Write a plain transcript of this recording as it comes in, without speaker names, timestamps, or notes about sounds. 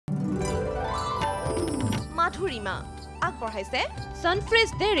Madhurima. আগবঢ়াইছে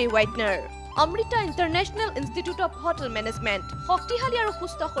Sunfresh Dairy Whitener. Amrita International Institute of Hotel Management. শক্তিশালী আৰু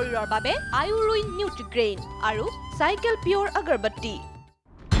সুস্থ শৰীৰৰ বাবে আয়ুৰুইন নিউট্ৰিগ্ৰেইন আৰু চাইকেল পিয়ৰ আগৰবত্তি.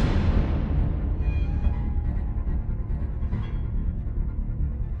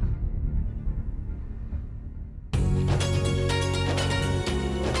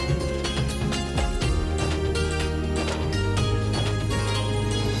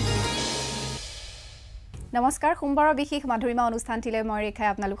 নমস্কাৰ সোমবাৰৰ বিশেষ মাধুৰিমা অনুষ্ঠানটিলৈ মই ৰেখাই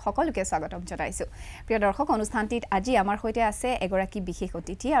আপোনালোক সকলোকে স্বাগতম জনাইছো প্ৰিয় দৰ্শক অনুষ্ঠানটিত আজি আমাৰ সৈতে আছে এগৰাকী বিশেষ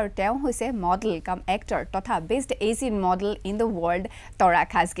অতিথি আৰু তেওঁ হৈছে মডেল কাম এক্টৰ তথা best Aegean model in the world তৰা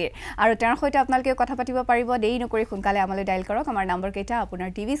খাজগিৰ আৰু তেওঁৰ সৈতে আপোনালোকে কথা পাতিব পাৰিব দেৰি নকৰি সোনকালে আমালৈ ডায়াল কৰক আমাৰ নম্বৰ কেইটা আপোনাৰ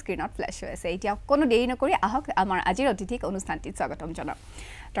টিভি স্ক্ৰীনত ফ্লেশ হৈ আছে এতিয়া কোনো দেৰি নকৰি আহক আমাৰ আজিৰ অতিথিক অনুষ্ঠানটিত স্বাগতম জনাম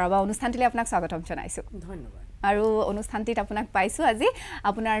তৰবা অনুষ্ঠানটিলৈ আপোনাক স্বাগতম জনাইছো ধন্যবাদ আৰু অনুষ্ঠানটিত আপোনাক পাইছো আজি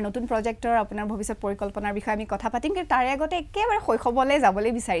আপোনাৰ নতুন প্ৰজেক্টৰ আপোনাৰ ভৱিষ্যত পৰিকল্পনাৰ বিষয়ে আমি কথা পাতিম কিন্তু তাৰ আগতে একেবাৰে শৈশৱলৈ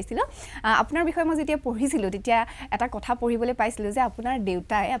যাবলৈ বিচাৰিছিলো আপোনাৰ বিষয়ে মই যেতিয়া পঢ়িছিলো তেতিয়া এটা কথা পঢ়িবলৈ পাইছিলো যে আপোনাৰ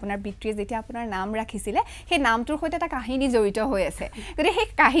দেউতাই আপোনাৰ পিতৃয়ে যেতিয়া আপোনাৰ নাম ৰাখিছিলে সেই নামটোৰ সৈতে এটা কাহিনী জড়িত হৈ আছে গতিকে সেই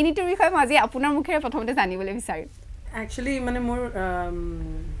কাহিনীটোৰ বিষয়ে মই আজি আপোনাৰ মুখেৰে প্ৰথমতে জানিবলৈ বিচাৰিম একচুৱেলি মানে মোৰ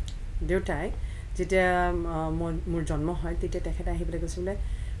দেউতাই যেতিয়া মোৰ জন্ম হয় তেতিয়া তেখেতে আহি পেলাই কৈছিলে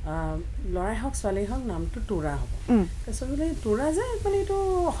লৰাই হওক ছোৱালী হওক নামটো তোৰা হ'ব তাৰপিছত বোলে তোৰা যে মানে এইটো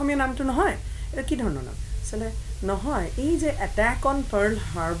অসমীয়া নামটো নহয় এটা কি ধৰণৰ নাম আচলতে নহয় এই যে এটেক অন পাৰ্ল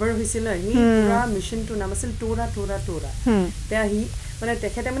হাৰ্বাৰ হৈছিলে সেই পুৰা মিছনটোৰ নাম আছিল তোৰা তোৰা তোৰা তেতিয়া সি মানে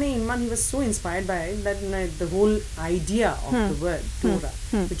তেখেতে মানে ইমান he was so' inspired by that the whole idea of the word তোৰা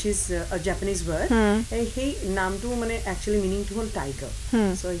which is a Japanese word সেই নামটো মানে একচুৱেলি মিনিংটো হ'ল টাইগাৰ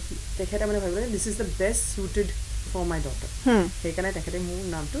চ' তেখেতে মানে ভাবিলে this is the best suited for my daughter সেইকাৰণে তেখেতে মোৰ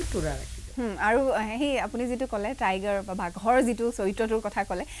নামটো তোৰা ৰাখিলে আৰু সেই আপুনি যেটো ক'লে টাইগাৰ বা বাঘৰ যেটো চৰিত্ৰটোৰ কথা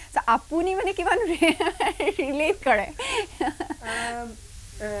ক'লে আপুনি মানে কিমান ৰিলেট কৰে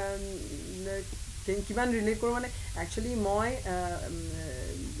কিমান ৰিলেট কৰোঁ মানে একচুৱেলি মই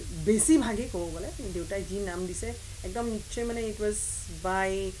বেছি ভাগে ক'ব গ'লে দেউতাই যি নাম দিছে একদম নিশ্চয় মানে it was by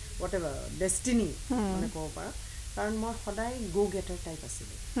what ever destiny মানে ক'ব পাৰা কাৰণ মই সদায় গো গেটাৰ টাইপ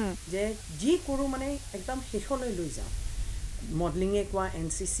আছিলোঁ যে যি কৰোঁ মানে একদম শেষলৈ লৈ যাওঁ মডেলিঙে কোৱা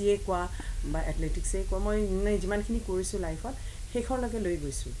NCCয়ে কোৱা বা এথলেটিক্সে কোৱা মই মানে যিমানখিনি কৰিছোঁ লাইফত শেষৰলৈকে লৈ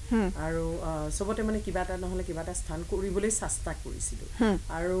গৈছোঁ আৰু চবতে মানে কিবা এটা নহ'লে কিবা এটা স্থান কৰিবলৈ চেষ্টা কৰিছিলোঁ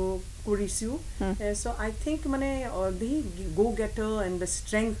আৰু কৰিছোঁ চ' আই থিংক মানে দি গো গেটাৰ এণ্ড দ্য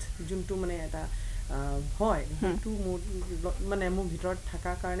ষ্ট্ৰেংথ যোনটো মানে এটা হয় সেইটো মোৰ মানে মোৰ ভিতৰত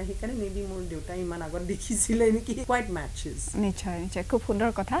থকাৰ কাৰণে সেইকাৰণে মেবি মোৰ দেউতাই ইমান আগত দেখিছিলে নেকি কোৱাইট মেটচেছ নিশ্চয় নিশ্চয় খুব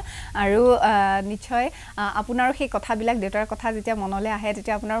সুন্দৰ কথা আৰু নিশ্চয় আপোনাৰ সেই কথাবিলাক দেউতাৰ কথা যেতিয়া মনলৈ আহে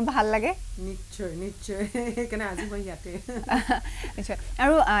তেতিয়া আপোনাৰ ভাল লাগে নিশ্চয় নিশ্চয় সেইকাৰণে আজি মই ইয়াতে নিশ্চয়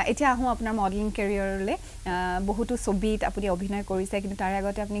আৰু এতিয়া আহোঁ আপোনাৰ মডেলিং কেৰিয়াৰলৈ বহুতো ছবিত আপুনি অভিনয় কৰিছে কিন্তু তাৰ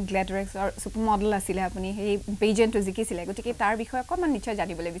আগতে আপুনি গ্লেডৰেক্সৰ ছুপাৰ মডেল আছিলে আপুনি সেই পেজেণ্টটো জিকিছিলে গতিকে তাৰ বিষয়ে অকণমান নিশ্চয়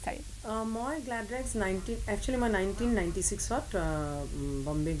জানিবলৈ বিচাৰিম মই গ্লেডৰেক্স একচুৱেলি মই 1996ত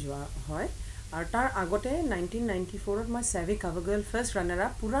বম্বে যোৱা হয় আৰু তাৰ আগতে 1994ত মই Chevy cover girl first runner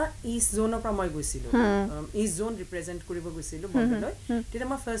up পুৰা ইষ্ট জোনৰ পৰা মই গৈছিলোঁ ইষ্ট জোন ৰিপ্ৰেজেণ্ট কৰিব গৈছিলোঁ বম্বেলৈ তেতিয়া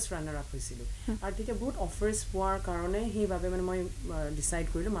মই ফাৰ্ষ্ট ৰানাৰ আপ হৈছিলোঁ আৰু তেতিয়া বহুত অফাৰ্ছ পোৱাৰ কাৰণে সেইবাবে মানে মই ডিচাইড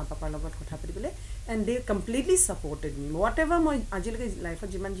কৰিলোঁ মা পাপাৰ লগত কথা পাতিবলৈ and De completely supported me what ever মই আজিলৈকে লাইফত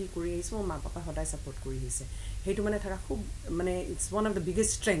যিমান যি কৰি আহিছোঁ মোৰ মা পাপাই সদায় ছাপৰ্ট কৰি আহিছে সেইটো মানে থকা খুব মানে it's one of the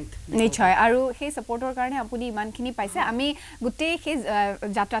biggest strength নিশ্চয় আৰু সেই ছাপৰ্টৰ কাৰণে আপুনি ইমানখিনি পাইছে আমি গোটেই সেই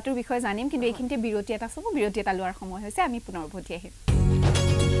যাত্ৰাটোৰ বিষয়ে জানিম কিন্তু এইখিনিতে বিৰতি এটা চাব বিৰতি এটা লোৱাৰ সময় হৈছে আমি পুনৰ উভতি আহিম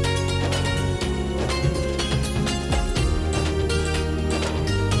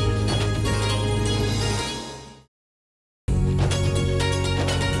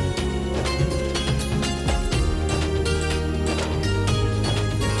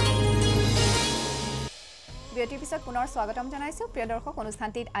বিৰতিৰ পিছত পুনৰ স্বাগতম জনাইছো প্ৰিয় দৰ্শক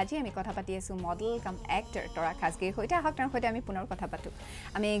অনুষ্ঠানটিত আজি আমি কথা পাতি আছো মডেল কাম এক্টৰ তৰা খাজগিৰ সৈতে আহক তেওঁৰ সৈতে আমি পুনৰ কথা পাতো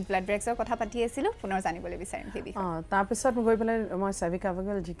আমি গ্লেডৰেক্সৰ কথা পাতি আছিলো পুনৰ জানিবলৈ বিচাৰিম সেই বিষয়ে তাৰপিছত গৈ পেলাই মই চেভি কাভাৰ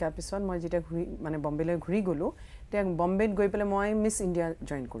গাৰ্ল জিকাৰ পিছত মই যেতিয়া ঘূৰি মানে বম্বেলৈ ঘূৰি গ'লোঁ তেতিয়া বম্বেত গৈ পেলাই মই মিছ ইণ্ডিয়া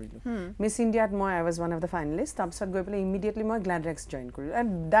জইন কৰিলোঁ মিছ ইণ্ডিয়াত মই আই was one of the finalist তাৰপিছত গৈ পেলাই ইমিডিয়েটলি মই গ্লেডৰেক্স জইন কৰিলোঁ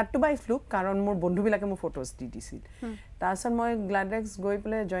and date two by fluke কাৰণ মোৰ বন্ধুবিলাকে মোৰ ফটোজ দি দিছিল তাৰপিছত মই গ্লাডেক্স গৈ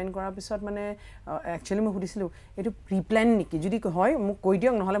পেলাই জইন কৰাৰ পিছত মানে একচুৱেলি মই সুধিছিলোঁ এইটো প্ৰি প্লেন নেকি যদি হয় মোক কৈ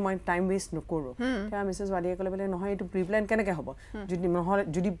দিয়ক নহ'লে মই টাইম ৱেষ্ট নকৰোঁ তেতিয়া মিছেছ ৱাদিয়ে ক'লে বোলে নহয় এইটো প্ৰি প্লেন কেনেকৈ হ'ব যদি নহ'লে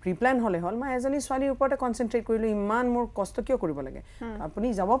যদি প্ৰি প্লেন হ'লে হ'ল মই এজনী ছোৱালীৰ ওপৰতে কনচেনট্ৰেট কৰিলোঁ ইমান মোৰ কষ্ট কিয় কৰিব লাগে আপুনি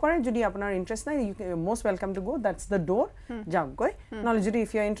যাব পাৰে যদি আপোনাৰ ইণ্টাৰেষ্ট নাই U most welcome to go that's the door যাওক গৈ নহ'লে যদি if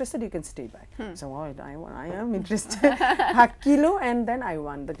U R interested U can stay back so' I am interested হাকিলোঁ and then I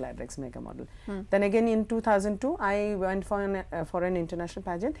won the Gladrex Mega Model then again in 2002 I went for an international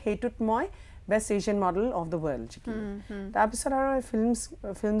pageant সেইটোত মই Best Asian Model of the World তাৰপিছত আৰু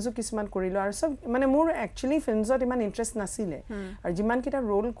ফিল্মছো কিছুমান কৰিলোঁ আৰু চব মানে মোৰ একচুৱেলি ফিল্মছত ইমান ইণ্টাৰেষ্ট নাছিলে আৰু যিমানকেইটা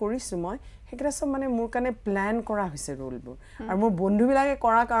ৰোল কৰিছোঁ মই সেইকেইটা চব মানে মোৰ কাৰণে প্লেন কৰা হৈছে ৰোলবোৰ আৰু মোৰ বন্ধুবিলাকে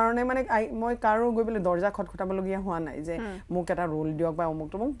কৰাৰ কাৰণে মানে মই কাৰো গৈ পেলাই দৰ্জা খটখটাবলগীয়া হোৱা নাই যে মোক এটা ৰোল দিয়ক বা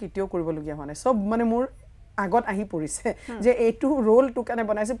অমুকটো মোক কেতিয়াও কৰিবলগীয়া হোৱা নাই চব মানে মোৰ আগত আহি পৰিছে যে এইটো ৰোল তোৰ কাৰণে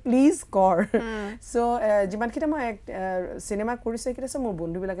বনাইছে প্লিজ কৰ চ' যিমানকেইটা মই চিনেমা কৰিছোঁ সেইকেইটা চব মোৰ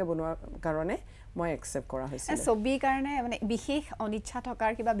বন্ধুবিলাকে বনোৱাৰ কাৰণে মই একচেপ্ট কৰা হৈছে ছবিৰ কাৰণে মানে বিশেষ অনিচ্ছা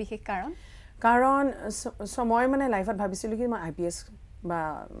থকাৰ কিবা বিশেষ কাৰণ মই মানে লাইফত ভাবিছিলোঁ কি মই IPS বা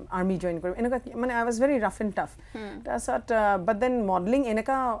আৰ্মি জইন কৰিম এনেকুৱা মানে আই was very rough and tough তাৰপিছত বাট দেন মডেলিং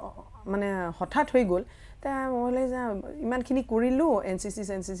এনেকুৱা মানে হঠাৎ হৈ গ'ল মই ইমানখিনি কৰিলোঁ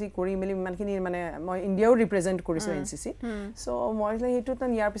NCC কৰি মেলি ইমানখিনি মানে মই ইণ্ডিয়াও ৰিপ্ৰেজেণ্ট কৰিছোঁ NCC চ' মই সেইটো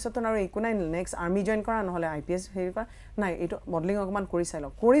ইয়াৰ পিছত আৰু একো নাই নেক্সট আৰ্মি জইন কৰা নহ'লে IPS হেৰি কৰা নাই এইটো মডেলিং অকণমান কৰি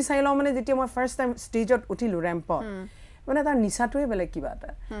চাই লওঁ মানে যেতিয়া মই ফাৰ্ষ্ট টাইম ষ্টেজত উঠিলোঁ ৰেম্পত মানে তাৰ নিচাটোৱে বেলেগ কিবা এটা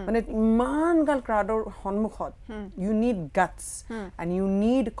মানে ইমান গাল ক্ৰাউডৰ সন্মুখত U need গাটছ and U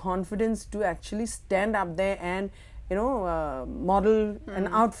need confidence to actually stand up De and model an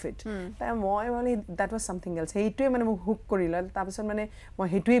outfit মই মানে that was something else সেইটোৱে মানে মোক হুক কৰিলে তাৰপিছত মানে মই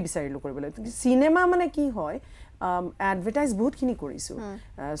সেইটোৱে বিচাৰিলোঁ কৰিবলৈ চিনেমা মানে কি হয় এডভাৰটাইজ বহুতখিনি কৰিছোঁ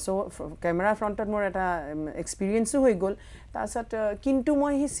চ' কেমেৰা ফ্ৰণ্টত মোৰ এটা এক্সপিৰিয়েঞ্চো হৈ গ'ল তাৰপিছত কিন্তু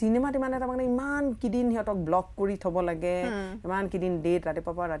মই সেই চিনেমাত ইমান এটা মানে ইমান কেইদিন সিহঁতক ব্লক কৰি থ'ব লাগে ইমান কেইদিন ডেট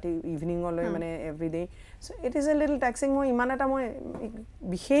ৰাতিপুৱাৰ পৰা ৰাতি ইভিনিঙলৈ মানে everyday so' it is a little texting মই ইমান এটা মই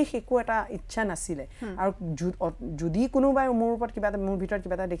বিশেষ একো এটা ইচ্ছা নাছিলে আৰু যদি কোনোবাই মোৰ ওপৰত কিবা এটা মোৰ ভিতৰত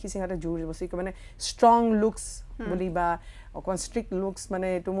কিবা এটা দেখিছে সিহঁতে জোৰ বস্তি মানে ষ্ট্ৰং লুকছ বুলি বা অকণ ষ্ট্ৰিক্ট লুকছ মানে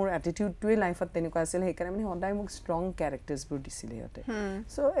এইটো মোৰ এটিটিউডটোৱে লাইফত তেনেকুৱা আছিল সেইকাৰণে মানে সদায় মোক ষ্ট্ৰং কেৰেক্টাৰ্ছবোৰ দিছিলে সিহঁতে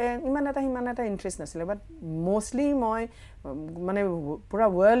চ' সিমান এটা ইণ্টাৰেষ্ট নাছিলে বাট মষ্টলি মই মানে পুৰা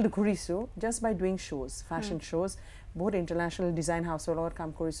ৱৰ্ল্ড ঘূৰিছোঁ জাষ্ট বাই ডুইং শ্ব'জ ফেশ্বন শ্ব'জ বহুত ইণ্টাৰনেশ্যনেল ডিজাইন হাউচৰ লগত কাম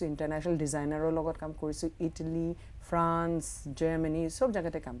কৰিছোঁ ইণ্টাৰনেশ্যনেল ডিজাইনাৰৰ লগত কাম কৰিছোঁ ইটালী ফ্ৰান্স জাৰ্মানী চব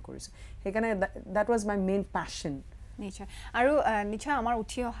জেগাতে কাম কৰিছোঁ সেইকাৰণে that was my main passion নিশ্চয় আৰু নিশ্চয় আমাৰ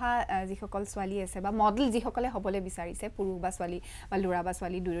উঠি অহা যিসকল ছোৱালী আছে বা মডেল যিসকলে হ'বলৈ বিচাৰিছে পুৰুষ বা ছোৱালী বা ল'ৰা বা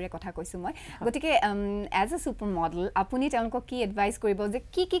ছোৱালী দুয়োৰে কথা কৈছোঁ মই গতিকে এজ এ ছুপাৰ মডেল আপুনি তেওঁলোকক কি এডভাইচ কৰিব যে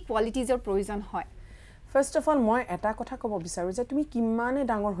কি কোৱালিটিজৰ প্ৰয়োজন হয় ফাৰ্ষ্ট অফ অল মই এটা কথা ক'ব বিচাৰোঁ যে তুমি কিমানে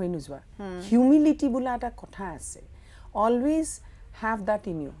ডাঙৰ হৈ নোযোৱা হিউমিলিটি বোলা এটা কথা আছে always have that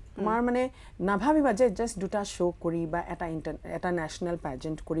in you তোমাৰ মানে নাভাবিবা যে জাষ্ট দুটা শ্ব' কৰি বা এটা নেশ্যনেল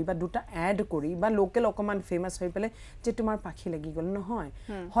পেজেণ্ট কৰি বা দুটা এড কৰি বা লোকেল অকণমান ফেমাছ হৈ পেলাই যে তোমাৰ পাখি লাগি গ'ল নহয়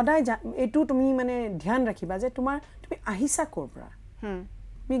সদায় এইটো তুমি মানে ধ্যান ৰাখিবা যে তুমি আহিছা ক'ৰ পৰা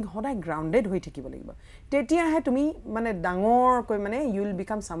তুমি সদায় গ্ৰাউণ্ডেড হৈ থাকিব লাগিব তেতিয়াহে তুমি মানে ডাঙৰকৈ মানে U will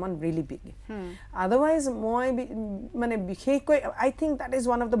became ছামৱান really big otherwise মই মানে বিশেষকৈ আই think that is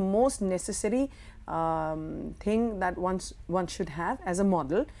one of the most necessary thing that one should have as a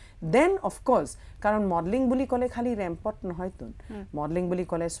model then of course karon modeling buli kole khali rampot nohoy tun modeling buli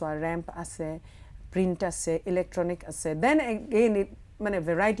kole swa ramp ase print ase electronic ase then again it mane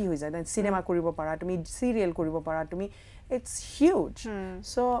variety hoy jay then cinema koribo para tumi serial koribo para tumi it's huge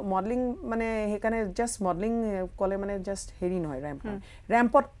so modeling mane hekane just modeling kole mane just heri nohoy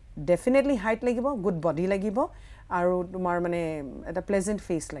rampot definitely height lagibo good body lagibo আৰু তোমাৰ মানে এটা প্লেজেণ্ট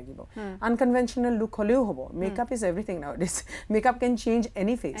face লাগিব আনকনভেনশ্যনেল look হ'লেও হ'ব makeup is everything নাও দিছ makeup কেন change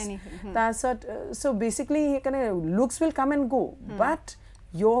any face তাৰপিছত চ' basically সেইকাৰণে লুকছ উইল কাম এণ্ড গ' বাট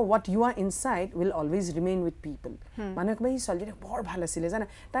what you are inside will always remain with people মানুহে কয় এই ছোৱালীজনী বৰ ভাল আছিলে জানা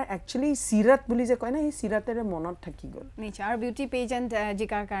তাৰ একচুৱেলি চিৰাত বুলি যে কয় না সেই চিৰাতেৰে মনত থাকি গ'ল নিশ্চয় আৰু বিউটি পেজেণ্ট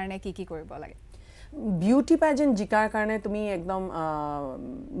জিকাৰ কাৰণে কি কৰিব লাগে বিউটি পেজেণ্ট জিকাৰ কাৰণে তুমি একদম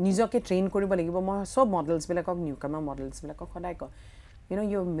নিজকে ট্ৰেইন কৰিব লাগিব মই চব মডেলছবিলাকক নিউকামাৰ মডেলছবিলাকক সদায় কওঁ you know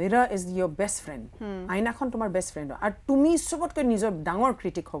your mirror is your best friend আইনাখন তোমাৰ বেষ্ট ফ্ৰেণ্ড আৰু তুমি সবতকৈ নিজৰ ডাঙৰ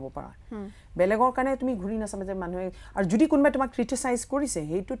ক্ৰিটিক হ'ব পাৰা বেলেগৰ কাৰণে তুমি ঘুৰি নাচাবা যে মানুহে আৰু যদি কোনোবাই তোমাক ক্ৰিটিসাইজ কৰিছে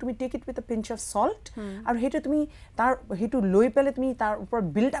হেইটো তুমি take it with a pinch of salt আৰু হেইটো তুমি তাৰ হেইটো লৈ পেলে তুমি তাৰ ওপৰত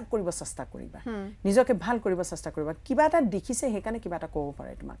বিল্ড আপ কৰিব চেষ্টা কৰিবা নিজকে ভাল কৰিব চেষ্টা কৰিবা কিবা এটা দেখিছে হেকানে কিবা এটা ক'ব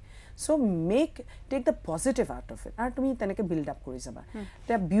পাৰে তোমাক so tech the positive out of it আৰু তুমি তেনেকে বিল্ড আপ কৰি যাবা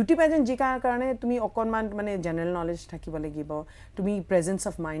তে বিউটি পেজেন্ট জিকাৰ কাৰণে তুমি অকনমান মানে জেনাৰেল নলেজ থাকিব লাগিব তুমি প্ৰেজেন্স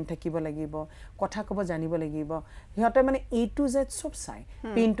অফ মাইন্ড থাকিব লাগিব কথা ক'ব জানিব লাগিব হিহঁতে মানে A to Z সব চাই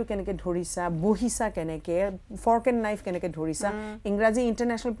পেইনটো কেনেকে ধৰিছা বহিছা কেনেকে ফৰ্ক এণ্ড নাইফ কেনেকে ধৰিছা ইংৰাজী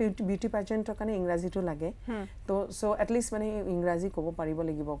ইন্টাৰনেশ্যনেল বিউটি পেজেন্টৰ কাৰণে ইংৰাজীটো লাগে তো সো এট লিষ্ট মানে ইংৰাজী ক'ব পাৰিব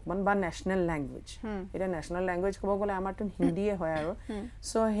লাগিব অকমান বা নেশ্যনেল ল্যাঙ্গুৱেজ এটা নেশ্যনেল ল্যাঙ্গুৱেজ ক'ব গ'লে আমাৰটো হিন্দীয়ে হয় আৰু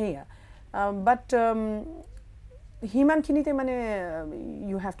সো হেয়া বাট হিমানখিনিতে মানে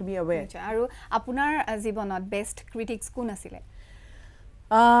ইউ হ্যাভ টু বি অৱেৰ আৰু আপোনাৰ জীৱনত বেষ্ট ক্ৰিটিক্স কোন আছিলে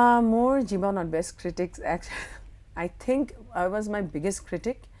মোৰ জীৱনত best critics I think I was my biggest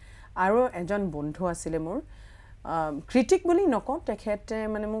critic আৰু এজন বন্ধু আছিল মোৰ ক্ৰিটিক বুলি নকওঁ তেখেতে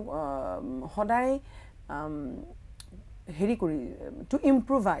মানে মোক সদায় হেৰি কৰি টু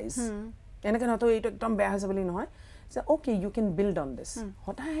ইম্প্ৰোভাইজ এনেকৈ নহতো এইটো একদম বেয়া হৈছে বুলি নহয় যে okay you can build on দিছ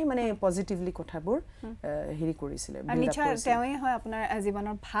সদায় মানে পজিটিভলি কথাবোৰ হেৰি কৰিছিলে নিশ্চয় তেওঁই হয় আপোনাৰ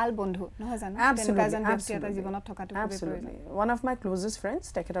জীৱনৰ ভাল বন্ধু নহয় জানো তেনেকুৱা এজন ব্যক্তি এটা জীৱনত থকাটো খুব প্ৰয়োজন one of my closest friends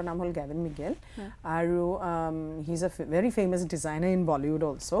তেখেতৰ নাম হ'ল গেভিন মিগেল আৰু he is a very famous designer in Bollywood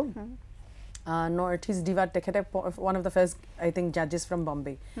also Northeast diva tekhete one of the first I think judges from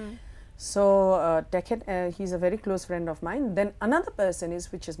Bombay so he's a very close friend of mine then another person is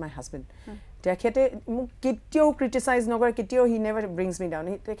which is my husband tekhete kitio criticize nogore kitio he never brings me down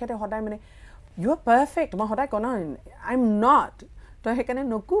tekhete hodai mane you are perfect ma hodai kona I'm not to hekane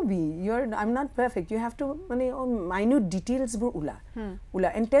nokubi I'm not perfect you have to mane minute details bur ula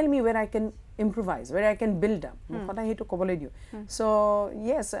and tell me where I can improvise where I can build up hodai hetu kobole diu so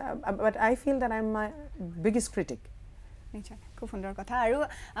yes but I feel that I'm my biggest critic নিশ্চয় খুব সুন্দৰ কথা আৰু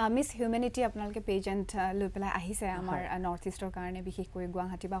miss humanity আপোনালোকে presence লৈ পেলাই আহিছে আমাৰ নৰ্থ ইষ্টৰ কাৰণে বিশেষকৈ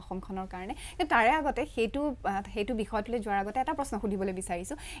গুৱাহাটী বা অসমখনৰ কাৰণে তাৰে আগতে হেতু বিষয়টোলৈ যোৱাৰ আগতে এটা প্ৰশ্ন সুধিবলৈ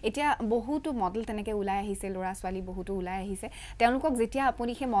বিচাৰিছো এতিয়া বহুতো মডেল তেনেকে ওলাই আহিছে ল'ৰা ছোৱালী বহুতো ওলাই আহিছে তেওঁলোকক যেতিয়া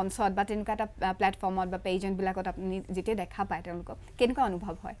আপুনি সেই মঞ্চত বা তেনেকুৱা এটা প্ল্যাটফৰ্মত বা পেজেন্ট বিলাকত আপুনি যেতিয়া দেখা পায় তেওঁলোকক কেনেকুৱা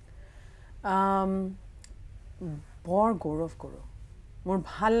অনুভৱ হয় বৰ গৌৰৱ কৰোঁ মোৰ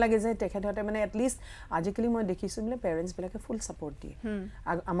ভাল লাগে যে তেখেততে মানে এট লিষ্ট আজিকালি মই দেখিছো মানে পেৰেন্টস বিলাকে ফুল সাপোৰ্ট দিয়ে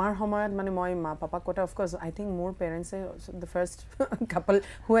আমাৰ সময়ত মানে মই মা papa quota of course I think মোৰ পেৰেন্টস the first couple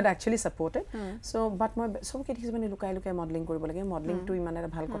who had actually supported so but মই সবকে দেখিছো মানে লুকাই লুকাই মডেলিং কৰিব লাগে মডেলিং টু ইমান এটা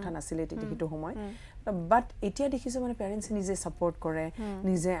ভাল কথা নাছিলে তেতিটো সময় বাট এতিয়া দেখিছো মানে পেৰেন্টস নিজে সাপোৰ্ট কৰে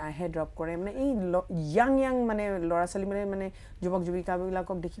নিজে আহে ড্ৰপ কৰে মানে এই ইয়াং মানে ল'ৰা ছোৱালী মানে যুৱক যুৱিকা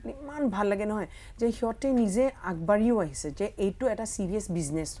বিলাকক দেখি ইমান ভাল লাগে নহয় যে সিহঁতে নিজে আগবাঢ়িও আহিছে যে এইটো এটা সিৰিয়াস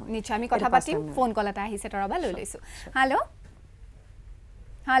বিজনেস হয় নিশ্চয় আমি কথা পাতিম ফোন কল এটা আহিছে তৰবা লৈ লৈছো hello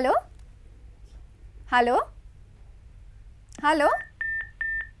hello hello hello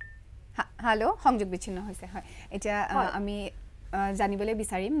hello সংযোগ বিচ্ছিন্ন হৈছে হয় এতিয়া আমি জানিবলৈ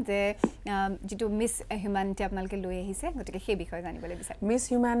বিচাৰিম যে যেটো মিস হিউম্যানিটি আপোনালোকে লৈ আহিছে গতিকে সেই বিষয়ে জানিবলৈ বিচাৰিম মিস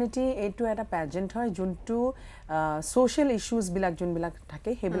হিউম্যানিটি এইটো এটা পেজেন্ট হয় যোনটো সোশ্যাল ইস্যুজ বিলাক যোনবিলাক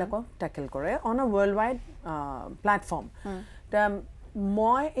থাকে হেবিলাকক ট্যাকল কৰে অন আ ওয়াৰ্ল্ড ওয়াইড প্ল্যাটফৰ্ম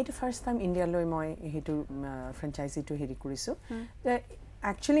মই এইটো ফাৰ্স্ট টাইম ইণ্ডিয়ালৈ মই হেতু ফ্ৰেঞ্চাইজিটো হেৰি কৰিছো যে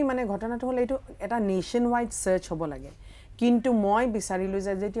একচুয়ালি মানে ঘটনাটো হ'ল এইটো এটা নেশন ওয়াইড সাৰ্চ হ'ব লাগে কিন্তু মই বিচাৰিলো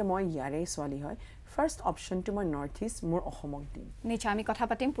যে যেতিয়া মই ইয়াৰে ছোৱালী হয় ফাৰ্স্ট অপশনটো মই নৰ্থ ইষ্ট মোৰ অসমক দিম নিশ্চয় আমি কথা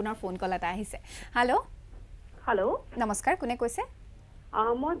পাতিম পুনৰ ফোন কল এটা আহিছে হেল্ল নমস্কাৰ কোনে কৈছে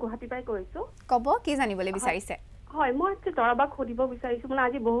মই গুৱাহাটী পাই কৈছো কব কি জানিবলৈ বিচাৰিছে হয় মই তৰবাক খুদিব বিচাৰিছো মানে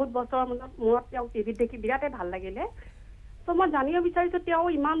আজি বহুত বছৰ মূৰত তেওঁ টিভিত দেখি বিৰাটে ভাল লাগিলে সো মই জানিব বিচাৰিছো তেওঁ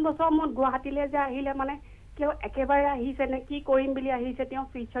ইমান বছৰ মূৰত গুৱাহাটীলৈ যে আহিলে মানে তেওঁ একেবাৰে আহিছে নে কি কৰিম বুলি আহিছে তেওঁ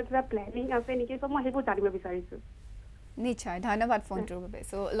ফিউচাৰ কিবা প্লেনিং আছে নেকি সো মই সেইবোৰ জানিব বিচাৰিছো নিশ্চয় ধন্যবাদ ফোনটোৰ বাবে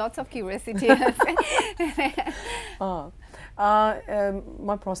সো লটস অফ কিউৰিয়াছিটি আছে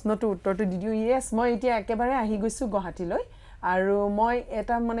মই প্ৰশ্নটো উত্তৰটো দি দিও ইয়েস মই এতিয়া একেবাৰে আহি গৈছো গুৱাহাটীলৈ আৰু মই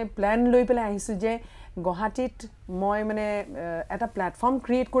এটা মানে প্ল্যান লৈ পেলাই আহিছো যে গুৱাহাটীত মই মানে এটা প্ল্যাটফৰ্ম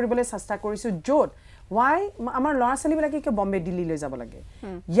ক্ৰিয়েট কৰিবলৈ চেষ্টা কৰিছো য'ত why আমাৰ ল'ৰা ছোৱালী বিলাকে কি বম্বে দিল্লী লৈ যাব লাগে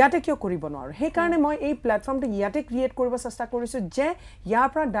ইয়াতে কিয় কৰিব নোৱাৰো সেই কাৰণে মই এই প্ল্যাটফৰ্মটো ইয়াতে ক্ৰিয়েট কৰিব চেষ্টা কৰিছো যে ইয়াৰ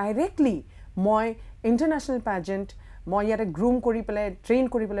পৰা ডাইৰেক্টলি মই ইন্টাৰনেশ্যনেল পেজেন্ট মই ইয়াতে গ্ৰুম কৰি পেলাই ট্ৰেইন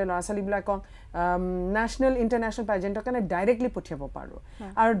কৰি পেলাই ল'ৰা ছোৱালীবিলাকক নেশ্যনেল ইণ্টাৰনেশ্যনেল পেজেণ্টৰ কাৰণে ডাইৰেক্টলি পঠিয়াব পাৰোঁ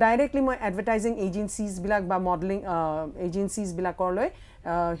আৰু ডাইৰেক্টলি মই এডভাৰটাইজিং এজেঞ্চিজবিলাক বা মডেলিং এজেঞ্চিজবিলাকলৈ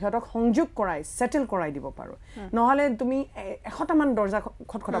সিহঁতক সংযোগ কৰাই ছেটেল কৰাই দিব পাৰোঁ নহ'লে তুমি 100টামান দৰ্জা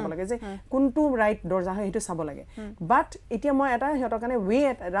খটখটাব লাগে যে কোনটো ৰাইট দৰ্জা হয় সেইটো চাব লাগে বাট এতিয়া মই এটা সিহঁতৰ কাৰণে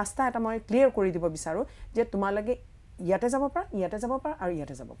ৰাস্তা এটা মই ক্লিয়াৰ কৰি দিব বিচাৰোঁ যে তোমালোকে ইয়াতে যাব পাৰা আৰু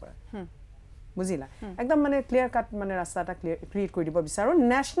ইয়াতে যাব পাৰা বুজিলা একদম মানে ক্লিয়াৰ কাট মানে ৰাস্তা এটা ক্ৰিয়েট কৰি দিব বিচাৰোঁ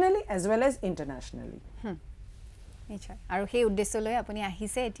নেশ্যনেলি এজ ৱেল এজ ইণ্টাৰনেশ্যনেলি নিশ্চয় আৰু সেই উদ্দেশ্যলৈ আপুনি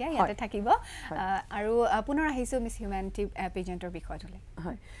আহিছে এতিয়া ইয়াতে থাকিব আৰু পুনৰ আহিছোঁ মিছ হিউমেনিটি পেজেণ্টৰ বিষয়টোলৈ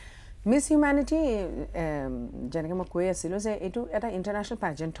হয় মিছ হিউমেনিটি যেনেকৈ মই কৈ আছিলোঁ যে এইটো এটা ইণ্টাৰনেশ্যনেল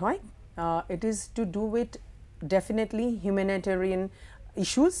পেজেণ্ট হয় it is to do with definitely humanitarian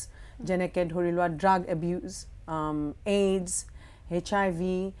issues যেনেকৈ ধৰি লোৱা drug abuse AIDS, HIV,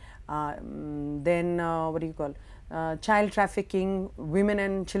 then what do you call child trafficking, women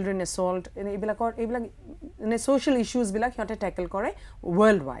and children assault, এইবিলাক social issues বিলাক সিহঁতে tackle কৰে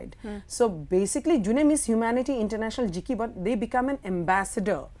worldwide. So basically যোনে miss humanity international জিকিব they become an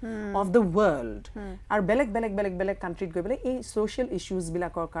ambassador of the world. আৰু বেলেগ কাণ্ট্ৰিত গৈ পেলাই এই social issues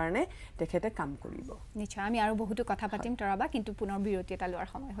বিলাকৰ কাৰণে তেখেতে কাম কৰিব নিশ্চয় আমি আৰু বহুতো কথা পাতিম তৰাবা কিন্তু পুনৰ বিৰতি এটা লোৱাৰ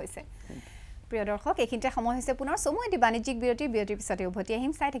সময় হৈছে প্ৰিয় দৰ্শক এইখিনিতে সময় হৈছে পুনৰ চমু এটি বাণিজ্যিক বিৰতিৰ পিছতে উভতি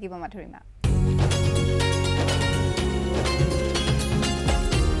আহিম চাই থাকিব মাধুৰিমা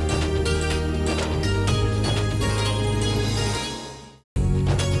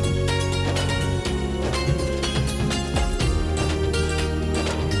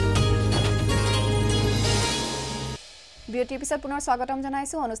বিৰতিৰ পিছত পুনৰ স্বাগতম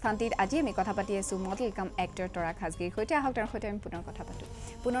জনাইছোঁ অনুষ্ঠানটিত আজি আমি কথা পাতি আছোঁ মডেল কাম এক্টৰ তৰা খাজগীৰ সৈতে আহক তাৰ সৈতে আমি পুনৰ কথা পাতোঁ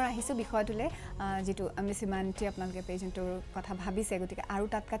পুনৰ আহিছোঁ বিষয়টোলৈ যিটো মিছ হিউমেনিটি আপোনালোকে পেজেণ্টৰ কথা ভাবিছে গতিকে আৰু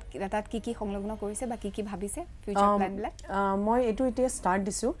তাত কি সংলগ্ন কৰিছে বা কি ভাবিছে ফিউচাৰ প্লেনবিলাক মই এইটো এতিয়া ষ্টাৰ্ট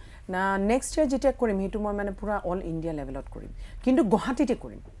দিছোঁ নেক্সট ইয়াৰ যেতিয়া কৰিম সেইটো মই মানে পূৰা অল ইণ্ডিয়া লেভেলত কৰিম কিন্তু গুৱাহাটীতে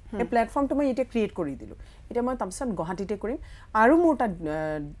কৰিম এই প্লেটফৰ্মটো মই এতিয়া ক্ৰিয়েট কৰি দিলোঁ এতিয়া মই তাৰপিছত গুৱাহাটীতে কৰিম আৰু মোৰ তাত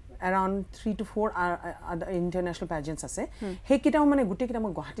around 3 to 4 other international pageants আছে হেকিটাও মানে গুটেকিটা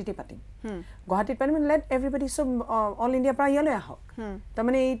মই গুৱাহাটীতে পাতিম গুৱাহাটীত পাতিম let everybody so all India পৰা ইয়ালৈ আহক তাৰ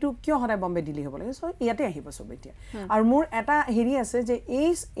মানে এইটো কিয় হৰাই বম্বে দিল্লী হ'ব লাগে সো ইয়াতে আহিব সব এতিয়া আৰু মোৰ এটা হেৰি আছে যে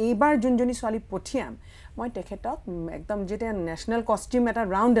এইবাৰ যোনজনী ছোৱালী পঠিয়াম মই তেখেতক একদম যেতিয়া নেশ্যনেল কষ্টিউম এটা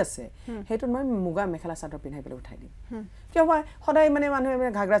ৰাউণ্ড আছে সেইটো মই মুগা মেখেলা চাদৰ পিন্ধাই পেলাই উঠাই দিম কিয় হয় সদায় মানে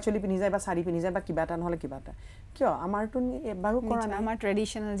মানুহে ঘাগৰা চলি পিন্ধি যায় বা শাড়ী পিন্ধি যায় বা কিবা এটা নহ'লে কিবা এটা কিয় আমাৰতো এবাৰো কৰা নাই আমাৰ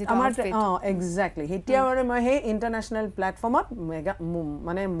ট্ৰেডিশ্যনেল যিটো আউটফিট এক্সেক্টলি এতিয়া মানে মই সেই ইণ্টাৰনেশ্যনেল প্লেটফৰ্মত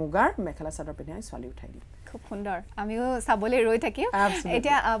মানে মুগাৰ মেখেলা চাদৰ পিন্ধাই ছোৱালী উঠাই দিম খুব সুন্দৰ আমিও চাবলৈ ৰৈ থাকিম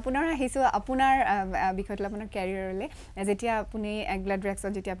এতিয়া পুনৰ আহিছোঁ আপোনাৰ বিষয়টো আপোনাৰ কেৰিয়াৰলৈ যেতিয়া আপুনি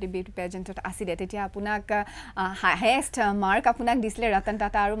গ্লাড্ৰেক্সত যেতিয়া আপুনি বিউটি পেজেণ্টত আছিলে তেতিয়া আপোনাক হায়েষ্ট মাৰ্ক আপোনাক দিছিলে ৰতন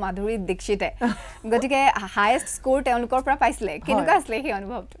টাটা আৰু মাধুৰী দীক্ষিতে গতিকে হায়েষ্ট স্ক'ৰ তেওঁলোকৰ পৰা পাইছিলে কেনেকুৱা আছিলে সেই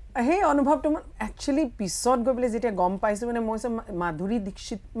অনুভৱটো সেই অনুভৱটো মই একচুৱেলি পিছত গৈ পেলাই যেতিয়া গম পাইছোঁ মানে মই মাধুৰী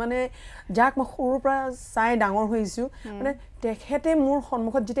দীক্ষিত মানে যাক মই সৰুৰ পৰা চাই ডাঙৰ হৈছোঁ মানে তেখেতে মোৰ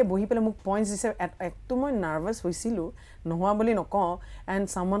সন্মুখত যেতিয়া বহি পেলাই মোক পইণ্টছ দিছে একটো মই নাৰ্ভাছ হৈছিলোঁ নোহোৱা বুলি নকওঁ and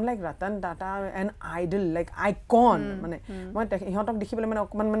চামন like Ratan Tata and idol like icon মানে মই সিহঁতক দেখি পেলাই মানে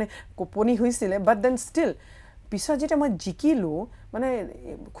অকণমান মানে কঁপনি হৈছিলে বাট দেন ষ্টিল পিছত যেতিয়া মই জিকিলোঁ মানে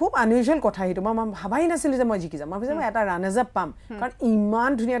খুব আনইউজুৱেল কথা সেইটো মই ভাবাই নাছিলোঁ যে মই জিকি যাম মই ভাবিছোঁ মই এটা ৰানাৰ্ছ আপ পাম কাৰণ ইমান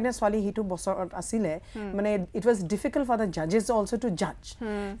ধুনীয়া ধুনীয়া ছোৱালী সেইটো বছৰত আছিলে মানে it was difficult for the জাজেছ also' two জাজ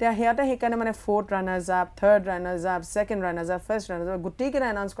তেতিয়া সিহঁতে সেইকাৰণে মানে 4th runners up 3rd runners up 2nd runners up 1st runners up গোটেইকেইটা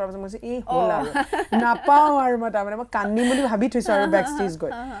এনাউন্স কৰাৰ পাছত মই এই হ'ল আৰু নাপাওঁ আৰু মই তাৰমানে মই কান্দিম বুলি ভাবি থৈছোঁ আৰু বেক ষ্টেজ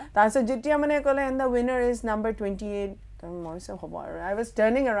গৈ তাৰপিছত যেতিয়া মানে ক'লে and the winner is number 28 মই হ'ব আৰু আই was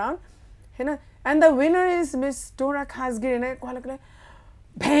turning around Hena and the winner is Miss Tora Khasgir ene kohale kole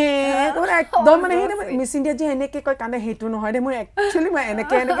bhe ekdom mane he Miss India je eneke koi kande hetu no hoy de moi actually moi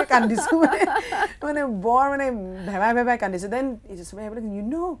eneke kandisu mane bor mane bheba kandisu then it is like you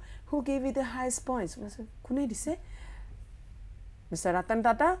know who gave you the highest points kune dise Mr. Ratan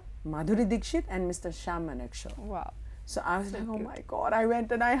Tata Madhuri Dixit and Mr. Sham Manekshaw wow so I was like, oh my God, I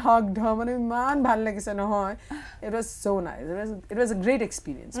went and I hugged her. Man, bhal lagise no hoy. It was so nice. It was a great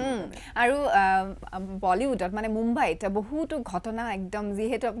experience. Aru Bollywood mane Mumbai ta bahuto ghotona ekdom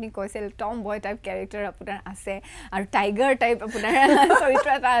jehetu apni koisel tomboy type character apunar ase aru tiger type apunar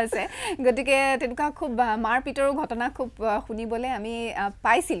choitra ta ase gotike tenuka khub mar pitor ghotona khub hunibole ami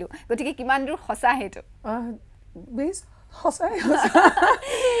paisilu gotike kiman dur hosa hetu base হসাই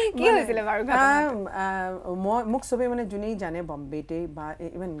কি হৈছিলে বাৰু মই মোক সবে মানে যোনে জানে বম্বেতে বা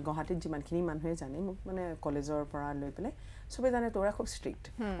ইভেন গুৱাহাটীত যিমানখিনি মানুহে জানে মোক মানে কলেজৰ পৰা লৈ পেলাই সবে জানে তোৰা খুব ষ্ট্ৰেইট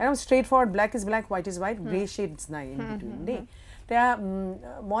একদম straight forward black is black white is white grey শেডছ নাই ইন বিটুইন দেই তেতিয়া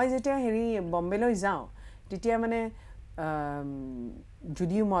মই যেতিয়া হেৰি বম্বেলৈ যাওঁ তেতিয়া মানে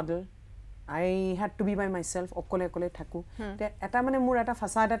Zudio model I had to be by myself অকলে অকলে থাকো তে এটা মানে মোৰ এটা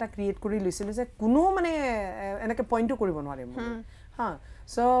ফাসাদ এটা ক্ৰিয়েট কৰি লৈছিল যে কোনো মানে এনেকে পইণ্টটো কৰিব নোৱাৰে মই হা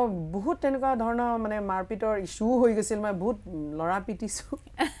সো বহুত তেনেকুৱা ধৰণৰ মানে মাৰপিটৰ ইস্যু হৈ গৈছিল মই বহুত লৰা পিটিছো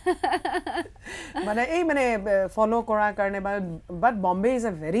মানে এই মানে ফলো কৰাৰ কাৰণে বাট Bombay is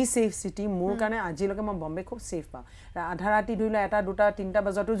a very safe সিটি মোৰ কাৰণে আজিলৈকে মই বম্বে খুব সেফ পাওঁ আধা ৰাতি ধৰিলে এটা দুটা তিনটা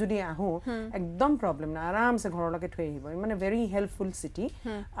বজাতো যদি আহো একদম প্ৰবলেম না আৰামছে ঘৰলৈকে থৈ আহিব মানে ভেৰি হেল্পফুল সিটি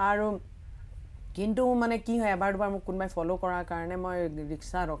আৰু কিন্তু মানে কি হয় এবাৰ দুবাৰ মোক কোনবাই ফলো কৰাৰ কাৰণে মই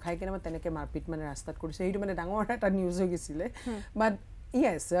ৰিক্সা ৰখাই কিনে মই তেনেকে মাৰপিট মানে ৰাস্তাত কৰিছো সেইটো মানে ডাঙৰ এটা নিউজ হৈ গৈছিলে বাট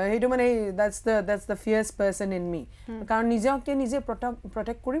yes সেইটো মানে that's the fierce person in me কাৰণ নিজকে নিজে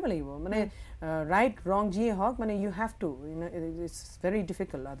protect কৰিব লাগিব মানে right wrong যি হক মানে you have to you know it's very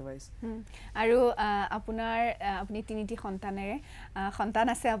difficult otherwise আৰু আপোনাৰ আপুনি তিনিটি সন্তান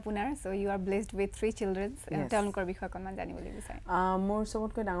আছে আপোনাৰ so you are blessed with 3 children তেওঁলোকৰ বিষয়ে অকমান জানিবলৈ বিচাৰে মোৰ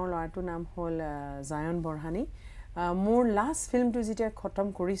সবতকৈ ডাঙৰ ল'ৰাটোৰ নাম হ'ল জায়ন বৰহানি মোৰ লাষ্ট ফিল্মটো যেতিয়া খতম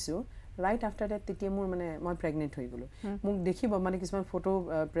কৰিছো right after that তেতিয়া মোৰ মানে মই প্ৰেগনেন্ট হৈ গলো মোক দেখিব মানে কিছুমান ফটো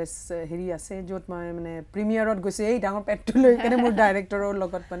প্ৰেছ হেৰি আছে যত মই মানে প্ৰিমিয়াৰত গৈছে এই ডাঙৰ পেটটো লৈ কেনে মোৰ ডাইৰেক্টৰৰ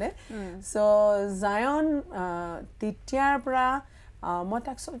লগত মানে সো জায়ন তেতিয়াৰ পৰা মই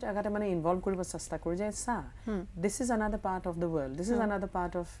তাক সব জায়গাতে মানে ইনভলভ কৰিব চেষ্টা কৰো যে সা this is another part of the world this is another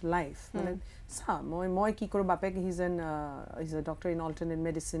part of life মানে সা মই কি কৰো বাপেক he's a doctor in alternate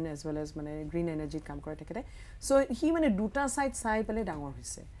medicine as well as মানে green energy কাম কৰে তেখেতে সো হি মানে দুটা সাইড চাই পেলে ডাঙৰ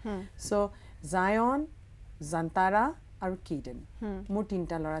হৈছে সো জায়ন জান্তাৰা আৰু কিডেন মোৰ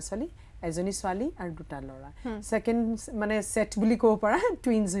তিনটা ল'ৰা ছোৱালী এজনী ছোৱালী আৰু দুটা ল'ৰা সেকেন্ড মানে সেট বুলি কব পাৰা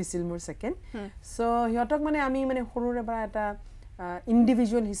টুইনস হৈছিল মোৰ সেকেন্ড সো হিয়তক মানে আমি মানে সৰুৰে পৰা এটা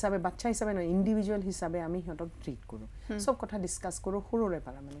ইন্ডিভিজুয়াল হিসাবে বাচ্চা হিসাবে না ইন্ডিভিজুয়াল হিসাবে আমি হিয়তক ট্রিট কৰো সব কথা ডিসকাস কৰো সৰুৰে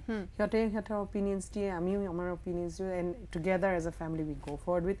পৰা মানে হিয়তৰ অপিনিয়নস দিয়ে আমি আমাৰ অপিনিয়নস দিয়ে and together as a family we go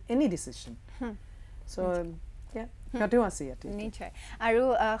forward with any decision so হিয়তেও আছে ইয়াতে নিশ্চয় আৰু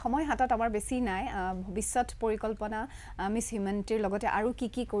সময় হাতত আমাৰ বেছি নাই ভৱিষ্যত পৰিকল্পনা মিস হিউম্যানিটিৰ লগতে আৰু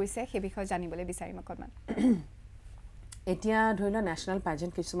কি কৰিছে সেই বিষয়ে জানিবলৈ বিচাৰিম অকমান এতিয়া ধৰিলা ন্যাশনাল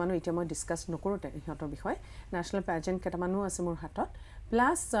পেজেন্ট কিছুমানো এতিয়া মই ডিসকাস নকৰোতে হিয়তৰ বিষয় ন্যাশনাল পেজেন্ট কেটামানো আছে মোৰ হাতত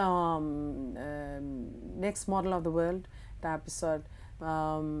plus next model of the world তাৰ পিছত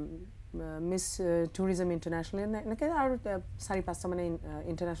মিস টুৰিজম ইন্টাৰনেশনাল এনেকে আৰু 4-5টা মানে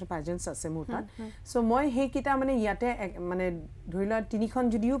ইন্টাৰনেশনাল পেজেন্টস আছে মোৰ তাত সো মই হেই কিটা মানে ইয়াতে মানে ধৰিলা তিনিখন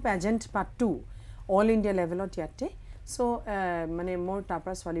যদিও পেজেন্ট পাটু অল ইন্ডিয়া লেভেলত ইয়াতে সো মানে মোৰ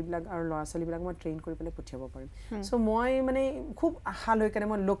তাৰপৰা ছোৱালীবিলাক আৰু ল'ৰা ছোৱালীবিলাক মই ট্ৰেইন কৰি পেলাই পঠিয়াব পাৰিম সো মই মানে খুব আশা লৈ কেনে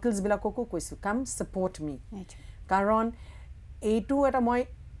মই লোকেলস বিলাককো কৈছো কাম সাপোৰ্ট মি কাৰণ এইটো এটা মই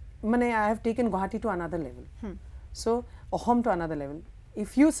মানে আই have taken Guwahati two another level so Assam two another level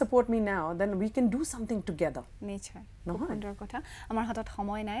if you support me now then we can do something together নিশ্চয় সুন্দৰ কথা আমাৰ হাতত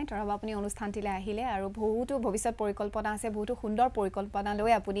সময় নাই তৰব আপুনি অনুষ্ঠানটিলে আহিলে আৰু বহুতো ভৱিষ্যত পৰিকল্পনা আছে বহুতো সুন্দৰ পৰিকল্পনা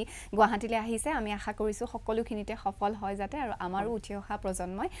লৈ আপুনি গুৱাহাটীলে আহিছে আমি আশা কৰিছো সকলোখিনিতে সফল হয় যাতে আৰু আমাৰো উঠি অহা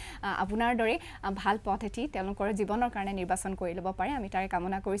প্ৰজন্মই আপোনাৰ দৰে ভাল পথ এটি তেওঁলোকৰ জীৱনৰ কাৰণে নিৰ্বাচন কৰি ল'ব পাৰে আমি তাৰে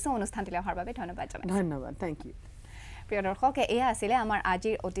কামনা কৰিছো অনুষ্ঠানটিলে অহাৰ বাবে ধন্যবাদ জনাইছো ধন্যবাদ থ্যাংক ইউ প্ৰিয় দৰ্শক এয়া আছিল আমাৰ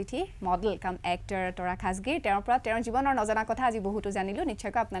আজিৰ অতিথি মডেল কাম এক্টৰ তৰা খাজগীৰ তেওঁৰ পৰা তেওঁৰ জীৱনৰ নজনা কথা আজি বহুতো জানিলো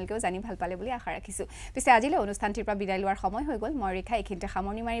নিশ্চয়কৈ আপোনালোকেও জানি ভাল পালে বুলি আশা ৰাখিছো পিছে আজিলৈ অনুষ্ঠানটিৰ পৰা বিদায় লোৱাৰ সময় হৈ গ'ল মই ৰেখা এইখিনিতে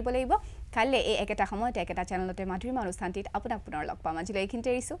সামৰণি মাৰিব লাগিব কাইলৈ এই একেটা সময়তে একেটা চেনেলতে মাধুৰীমা অনুষ্ঠানটিত আপোনাক পুনৰ লগ পাম আজিলৈ এইখিনিতে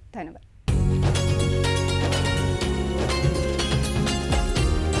এৰিছো ধন্যবাদ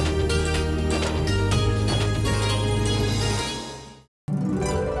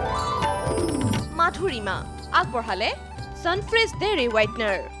Madhurima আগবঢ়ালে সানফ্ৰেছ dairy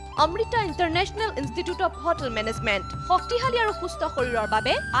whitener Amrita international institute of hotel management শক্তিশালী আৰু সুস্থ শৰীৰৰ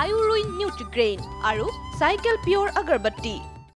বাবে আয়ুৰুইন নিউট্ৰিগ্ৰেইন আৰু চাইকেল পিয়ৰ আগৰবত্তি